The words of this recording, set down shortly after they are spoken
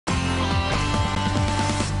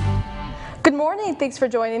Good morning. Thanks for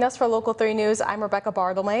joining us for Local 3 News. I'm Rebecca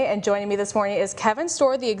Bartlemay, and joining me this morning is Kevin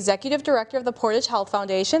Storr, the Executive Director of the Portage Health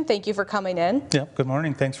Foundation. Thank you for coming in. Yep, good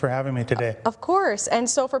morning. Thanks for having me today. Of course. And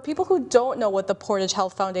so for people who don't know what the Portage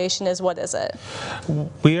Health Foundation is, what is it?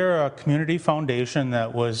 We are a community foundation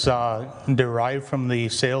that was derived from the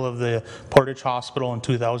sale of the Portage Hospital in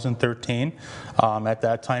 2013. At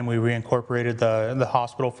that time, we reincorporated the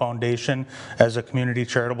hospital foundation as a community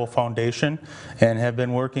charitable foundation and have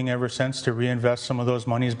been working ever since to reinvest some of those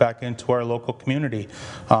monies back into our local community,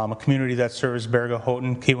 a community that serves Baraga,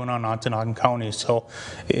 Houghton, Keweenaw, Ontonagon County. So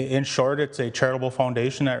in short, it's a charitable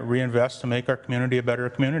foundation that reinvests to make our community a better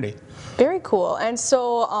community. Very cool. And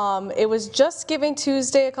so it was just Giving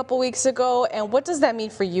Tuesday a couple weeks ago, and what does that mean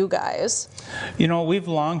for you guys? You know, we've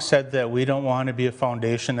long said that we don't want to be a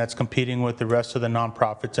foundation that's competing with the rest of the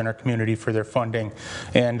nonprofits in our community for their funding,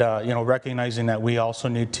 and you know, recognizing that we also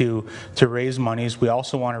need to raise monies. We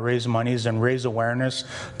also want to raise monies and raise awareness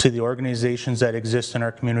to the organizations that exist in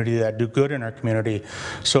our community that do good in our community.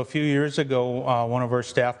 So a few years ago, one of our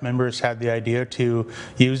staff members had the idea to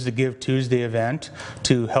use the Give Tuesday event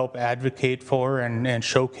to help advocate for and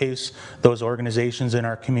showcase those organizations in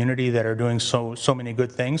our community that are doing so many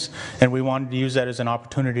good things, and we wanted to use that as an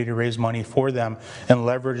opportunity to raise money for them and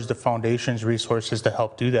leverage the foundation's resources to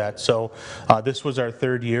help do that. So this was our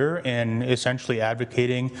third year in essentially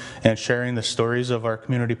advocating and sharing the stories of our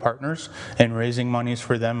community partners and raising monies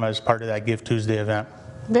for them as part of that Give Tuesday event.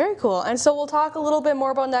 Very cool. And so we'll talk a little bit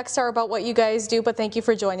more about next hour about what you guys do, but thank you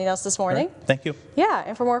for joining us this morning. Right. Thank you. Yeah,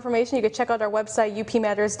 and for more information, you can check out our website,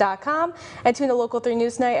 upmatters.com, and tune to Local 3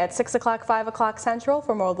 News Night at 6 o'clock, 5 o'clock Central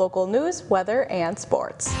for more local news, weather, and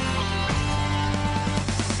sports.